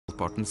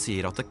Mesteparten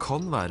sier at det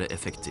kan være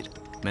effekter,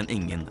 men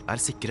ingen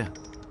sikre.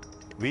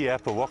 Vi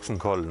på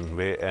Voksenkollen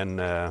ved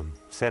en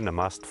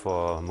sendemast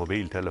for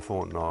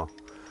mobiltelefon og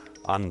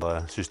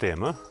andre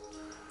systemer.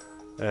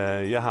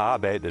 Jeg har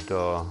arbeidet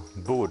og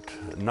bodd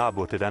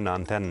nabo til denne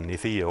antennen i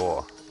 4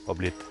 år og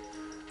blitt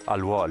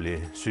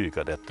alvorlig syk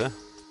av dette.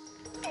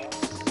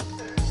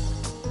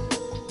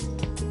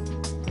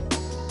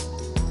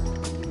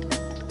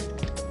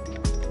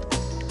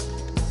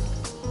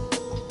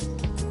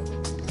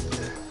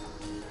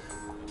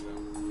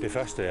 Det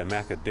første jeg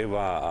merket, det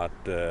var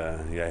at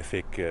jeg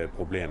fikk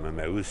problemer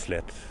med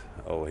utslett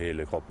over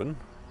hele kroppen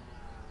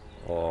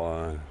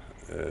og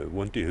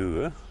vondt i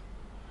hodet.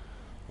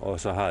 Og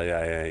så har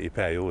jeg i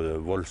perioder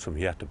voldsom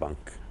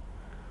hjertebank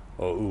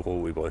og uro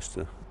i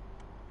brystet.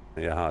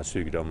 Jeg har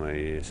sykdommer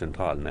i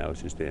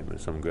sentralnervesystemet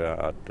som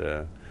gjør at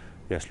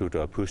jeg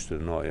slutter å puste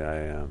når jeg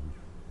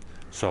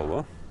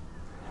sover.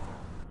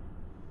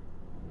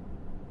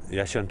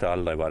 Jeg skjønte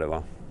aldri hva det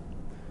var.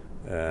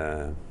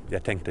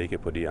 Jeg tenkte ikke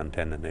på de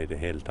antennene i det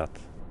hele tatt.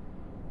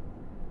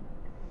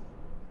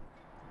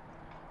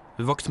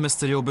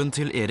 Vaktmesterjobben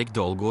til Erik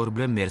Dalgaard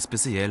ble mer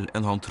spesiell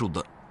enn han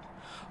trodde.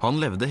 Han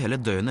levde hele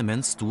døgnet med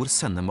en stor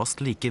sendemast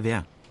like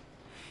ved.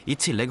 I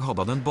tillegg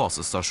hadde han en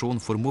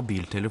basestasjon for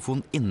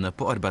mobiltelefon inne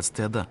på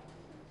arbeidsstedet.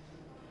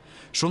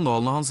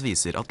 Journalene hans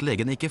viser at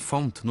legen ikke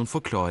fant noen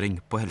forklaring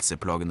på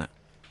helseplagene.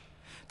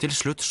 Til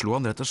slutt slo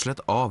han rett og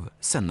slett av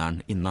senderen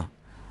inne.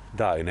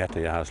 Dagen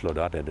etter jeg har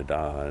slått av det,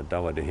 da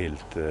var det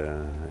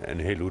en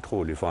helt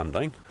utrolig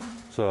forandring.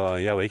 Så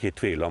jeg var ikke i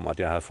tvil om at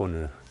jeg har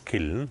funnet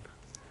kilden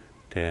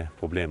til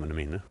problemene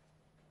mine.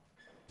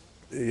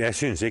 Jeg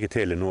synes ikke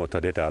Telenor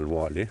tar dette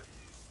alvorlig.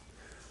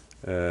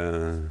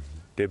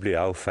 Det blir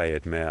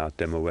avfeiet med at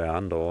det må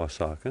være andre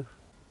årsaker.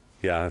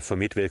 For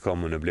mitt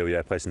vedkommende ble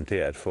jeg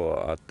presentert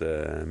for at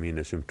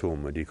mine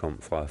symptomer de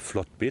kom fra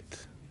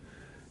flåttbitt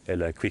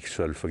eller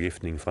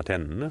kvikksølvforgiftning fra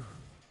tennene.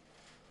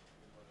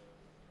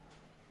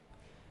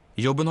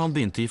 Jobben han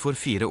begynte i for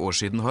 4 år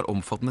siden har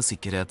omfattende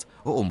sikkerhet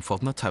og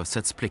omfattende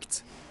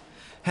taushetsplikt.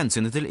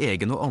 Hensynet til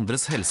egen og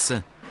andres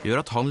helse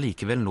gjør at han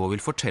likevel nå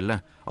vil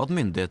fortelle at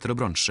myndigheter og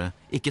bransje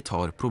ikke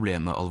tar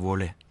problemet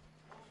alvorlig.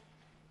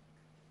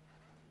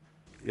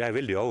 Jeg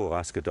veldig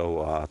overrasket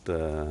over at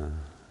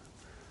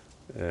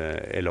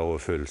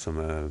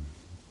eloverfølsomme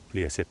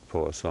blir sett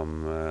på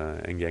som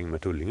en gjeng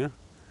med tullinger.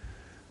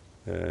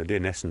 Det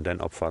nesten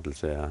den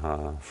oppfattelse jeg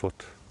har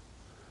fått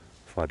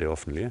fra det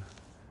offentlige.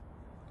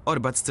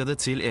 Arbeidsstedet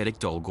til Erik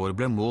Dalgaard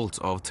ble målt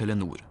av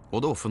Telenor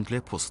og det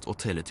offentlige post- og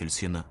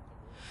teletilsynet.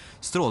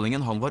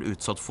 Strålingen han var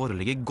utsatt for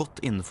ligger godt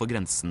innenfor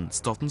grensen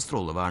Statens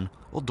strålevern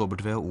og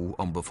WHO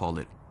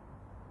anbefaler.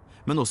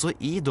 Men også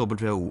i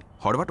WHO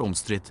har det vært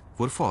omstridt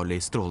hvor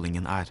farlig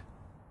strålingen er.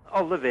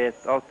 Alle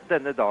vet at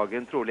denne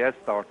dagen trolig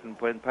starten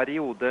på en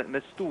periode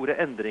med store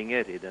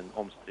endringer i den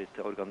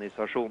omstridte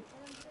organisasjonen.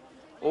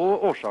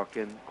 Og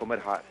årsaken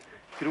kommer her.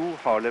 Gro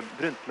Harlem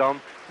Brundtland,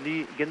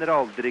 ny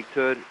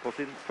generaldirektør på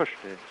sin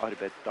første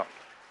arbeidsdag.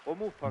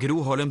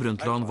 Gro Harlem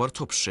Brundtland var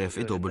toppsjef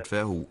i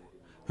WHO.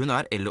 Hun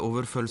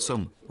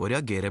eloverfølsom og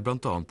reagerer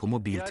blant annet på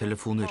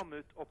mobiltelefoner.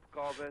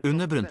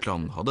 Under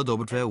Brundtland hadde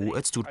WHO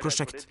et stort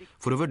prosjekt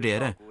for å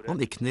vurdere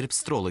om ICNIRPs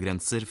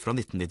strålegrenser fra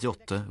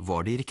 1998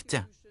 var de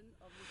riktige.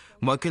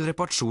 Michael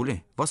Repacholi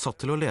var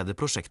satt til å lede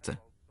prosjektet.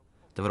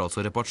 Det var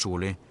altså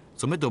Repacholi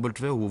som i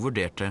WHO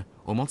vurderte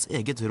om hans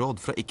eget råd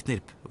fra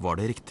ICNIRP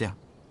var det riktige.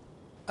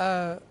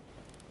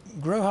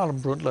 Gro Harlem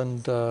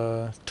Brundtland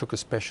took a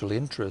special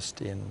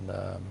interest in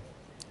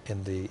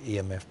the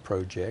EMF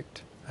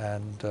project,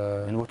 and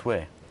in what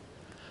way?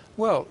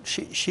 Well,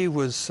 she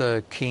was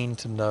keen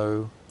to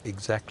know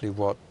exactly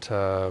what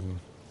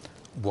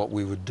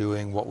we were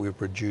doing, what we were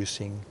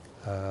producing,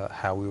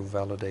 how we were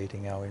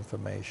validating our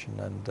information,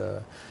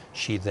 and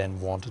she then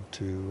wanted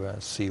to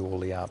see all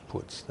the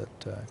outputs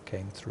that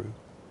came through.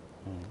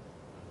 Mm.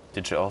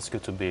 Did she ask you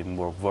to be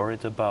more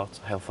worried about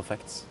health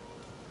effects?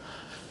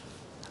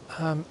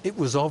 It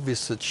was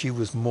obvious that she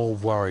was more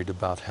worried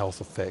about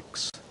health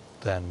effects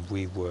than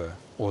we were,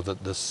 or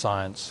that the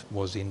science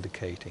was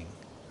indicating.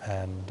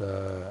 And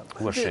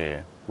was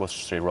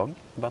she wrong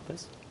about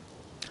this?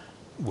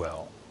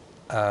 Well,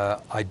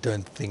 I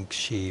don't think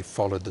she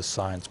followed the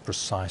science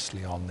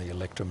precisely on the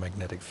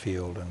electromagnetic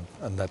field,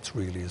 and that's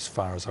really as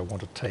far as I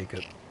want to take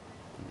it.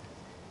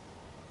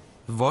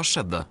 Hva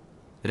skjedde?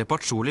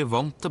 Repacholi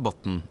vant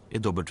debatten i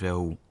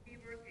WHO.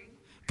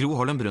 Gro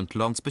Harlem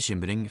Brundtlands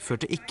bekymring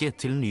førte ikke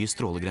til nye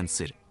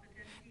strålegrenser.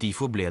 De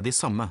forble de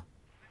samme.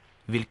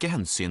 Hvilke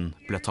hensyn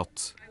ble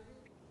tatt?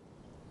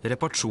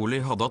 Repacholi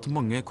hadde hatt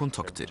mange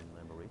kontakter.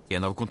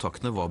 En av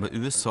kontaktene var med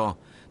USA,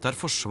 der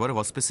Forsvaret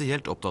var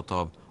spesielt opptatt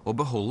av å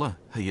beholde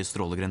høye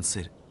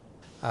strålegrenser.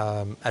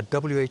 At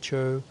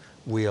WHO,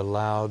 we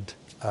allowed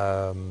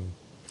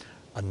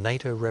a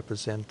NATO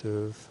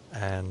representative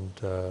and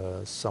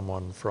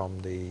someone from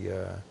the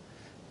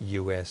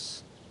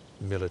US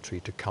military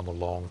to come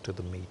along to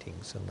the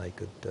meetings, and they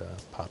could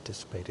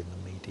participate in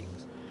the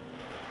meetings.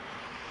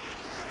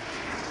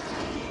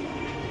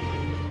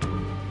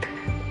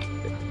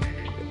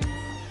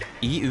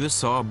 I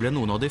USA ble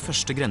noen av de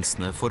første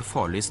grensene for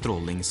farlig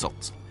stråling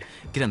satt.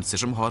 Grenser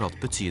som har hatt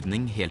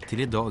betydning helt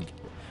til i dag.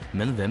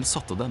 Men hvem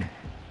satte dem?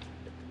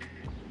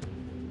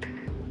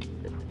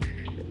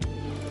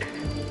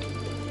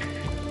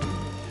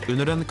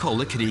 Under den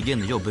kalde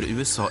krigen jobber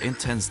USA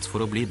intenst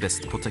for å bli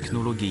best på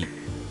teknologi.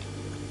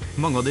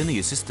 Mange av de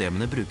nye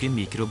systemene bruker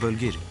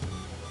mikrobølger.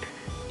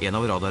 En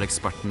av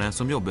radarekspertene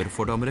som jobber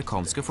for det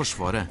amerikanske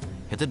forsvaret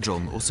heter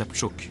John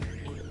Osepchuk.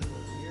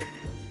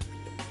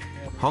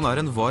 Han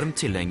er en varm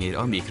tilhenger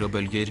av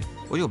mikrobølger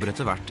og jobber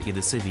etter hvert i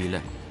det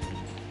sivile.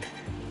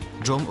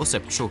 John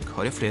Osepchuk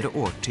har i flere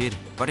årtier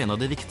vært en av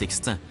de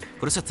viktigste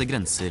for å sette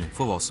grenser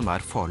for hva som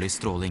er farlig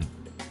stråling.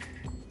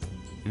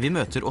 Vi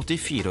møter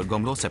 84 år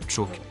gamle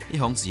Osepchuk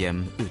i hans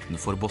hjem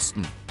utenfor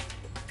Boston.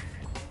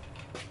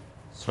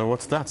 So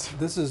what's that?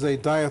 This is a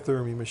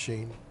diathermy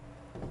machine.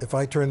 If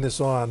I turn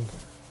this on,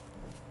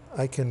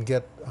 I can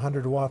get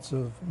 100 watts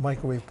of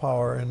microwave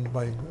power, and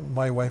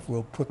my wife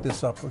will put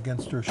this up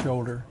against her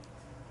shoulder.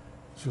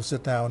 She'll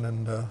sit down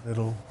and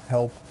it'll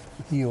help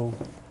heal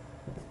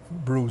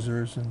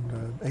bruisers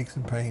and aches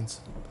and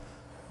pains.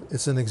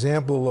 It's an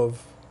example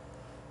of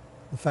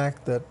the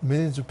fact that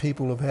millions of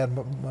people have had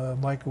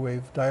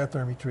microwave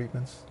diathermy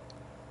treatments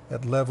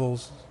at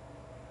levels,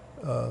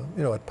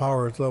 at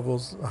power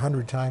levels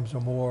 100 times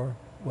or more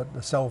what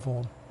the cell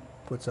phone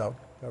puts out,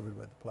 covered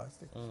by the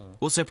plastic.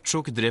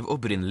 Osepchuk drev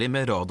opprinnelig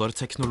med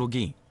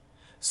radarteknologi.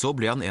 Så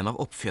ble han en av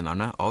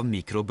oppfinnerne av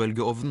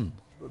mikrobølgeovnen.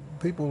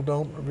 People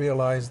don't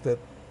realize that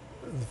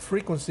the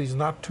frequencies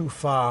not too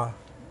far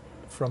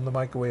from the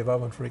microwave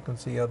oven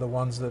frequency are the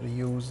ones that are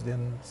used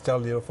in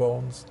cellular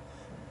phones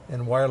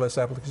and wireless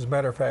applications. As a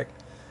matter of fact,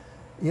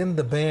 in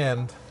the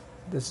band,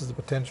 this is a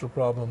potential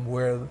problem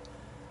where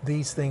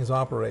these things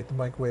operate, the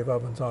microwave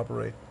ovens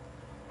operate.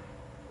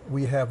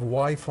 We have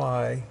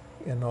Wi-Fi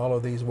in all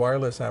of these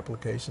wireless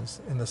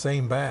applications in the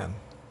same band.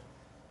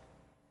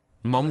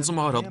 Mannen som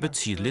har hatt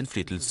betydelig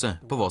innflytelse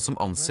på hva som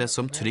anses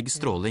som trygg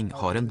stråling,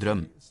 har en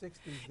drøm.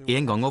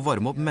 En gang å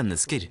varme opp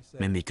mennesker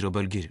med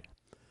mikrobølger.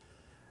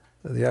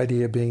 The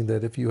idea being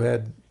that if you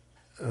had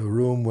a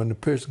room, when a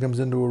person comes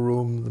into a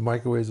room, the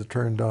microwaves are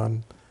turned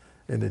on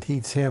and it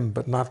heats him,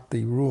 but not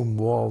the room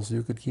walls.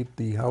 You could keep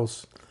the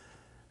house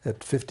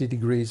at 50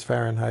 degrees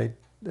Fahrenheit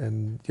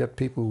and yet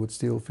people would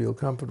still feel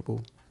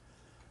comfortable.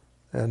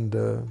 And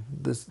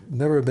this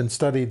never been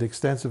studied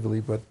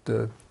extensively, but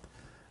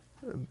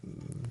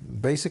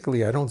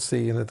basically I don't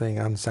see anything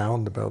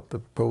unsound about the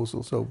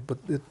proposal. So, but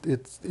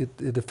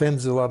it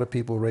offends a lot of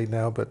people right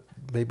now, but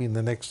maybe in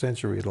the next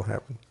century it'll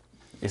happen.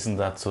 Isn't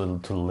that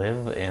to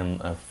live in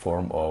a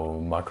form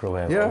of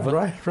microwave oven?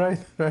 Yeah,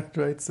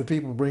 right. So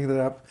people bring that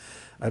up.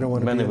 I don't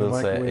want to be in a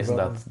microwave oven. Many will say, isn't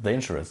that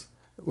dangerous?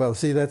 Well,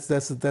 see,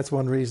 that's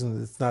one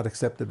reason it's not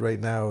accepted right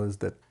now is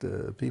that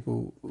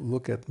people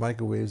look at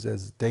microwaves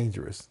as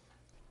dangerous.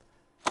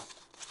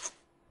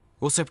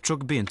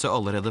 Osepchuk begynte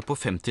allerede på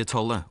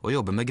 50-tallet å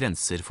jobbe med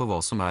grenser for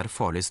hva som er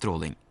farlig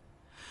stråling.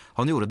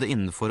 Han gjorde det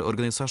innenfor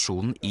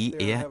organisasjonen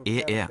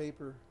IEEE.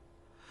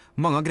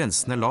 Mange av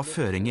grensene la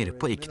føringer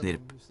på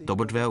ICNIRP,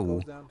 WHO,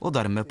 og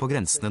dermed på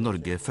grensene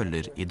Norge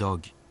følger i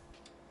dag.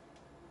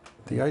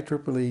 The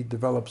IEEE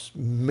develops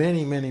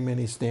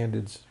many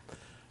standards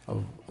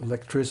of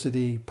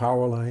electricity,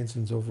 power lines,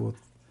 and so forth.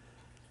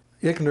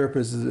 ICNIRP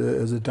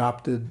has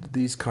adopted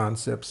these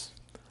concepts.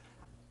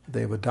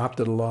 They've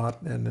adopted a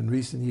lot, and in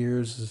recent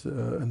years,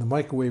 in the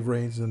microwave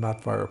range, they're not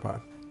far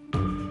apart.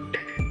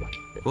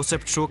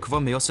 Osepchuk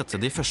var med å sette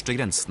de første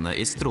grensene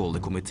i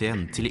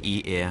strålekomiteen til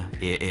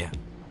IEEE.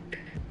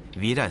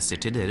 Vi reiser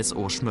til deres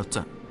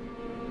årsmøte.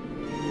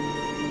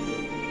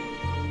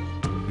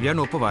 Vi er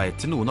nå på vei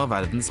til noen av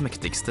verdens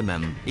mektigste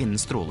menn innen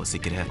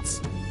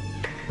strålesikkerhet.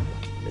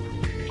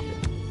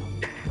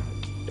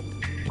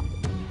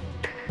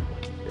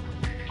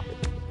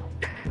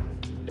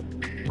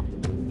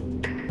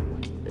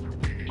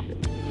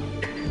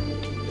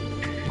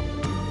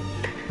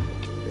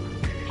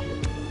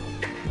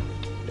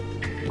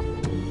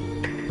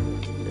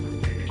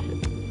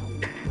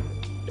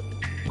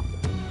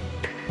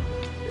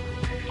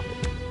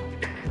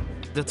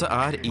 Dette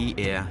er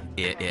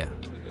IEEE,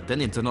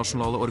 den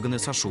internasjonale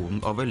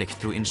organisasjonen av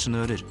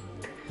elektroingeniører.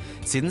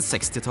 Siden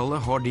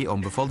 60-tallet har de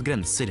anbefalt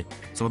grenser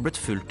som har blitt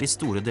fulgt i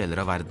store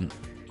deler av verden.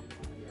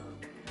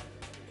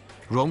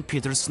 Ron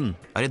Peterson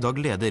er i dag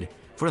leder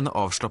for denne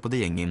avslappede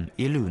gjengen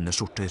i lune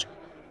skjorter.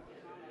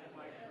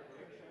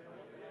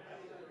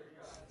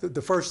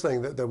 The first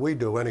thing that we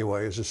do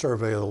anyway is a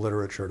survey of the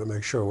literature to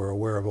make sure we're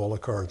aware of all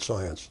the current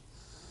science.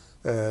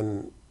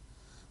 And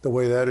the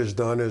way that is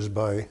done is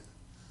by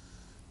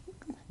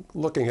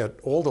looking at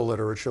all the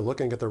literature,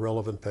 looking at the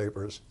relevant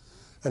papers,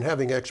 and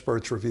having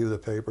experts review the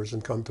papers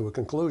and come to a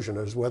conclusion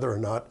as whether or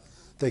not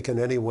they can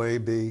in any way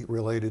be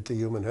related to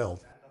human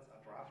health.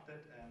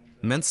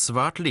 Men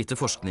svært lite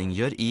forskning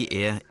gjør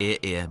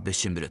IEEE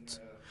bekymret.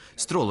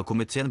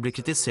 Strålekomiteen blir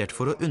kritisert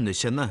for å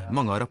underkjenne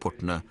mange av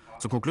rapportene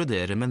som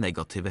konkluderer med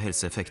negative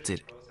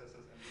helseeffekter.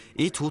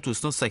 I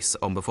 2006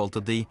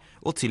 anbefalte de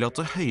å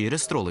tillate høyere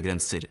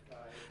strålegrenser,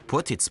 på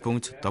et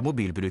tidspunkt da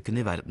mobilbruken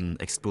i verden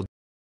eksploderer.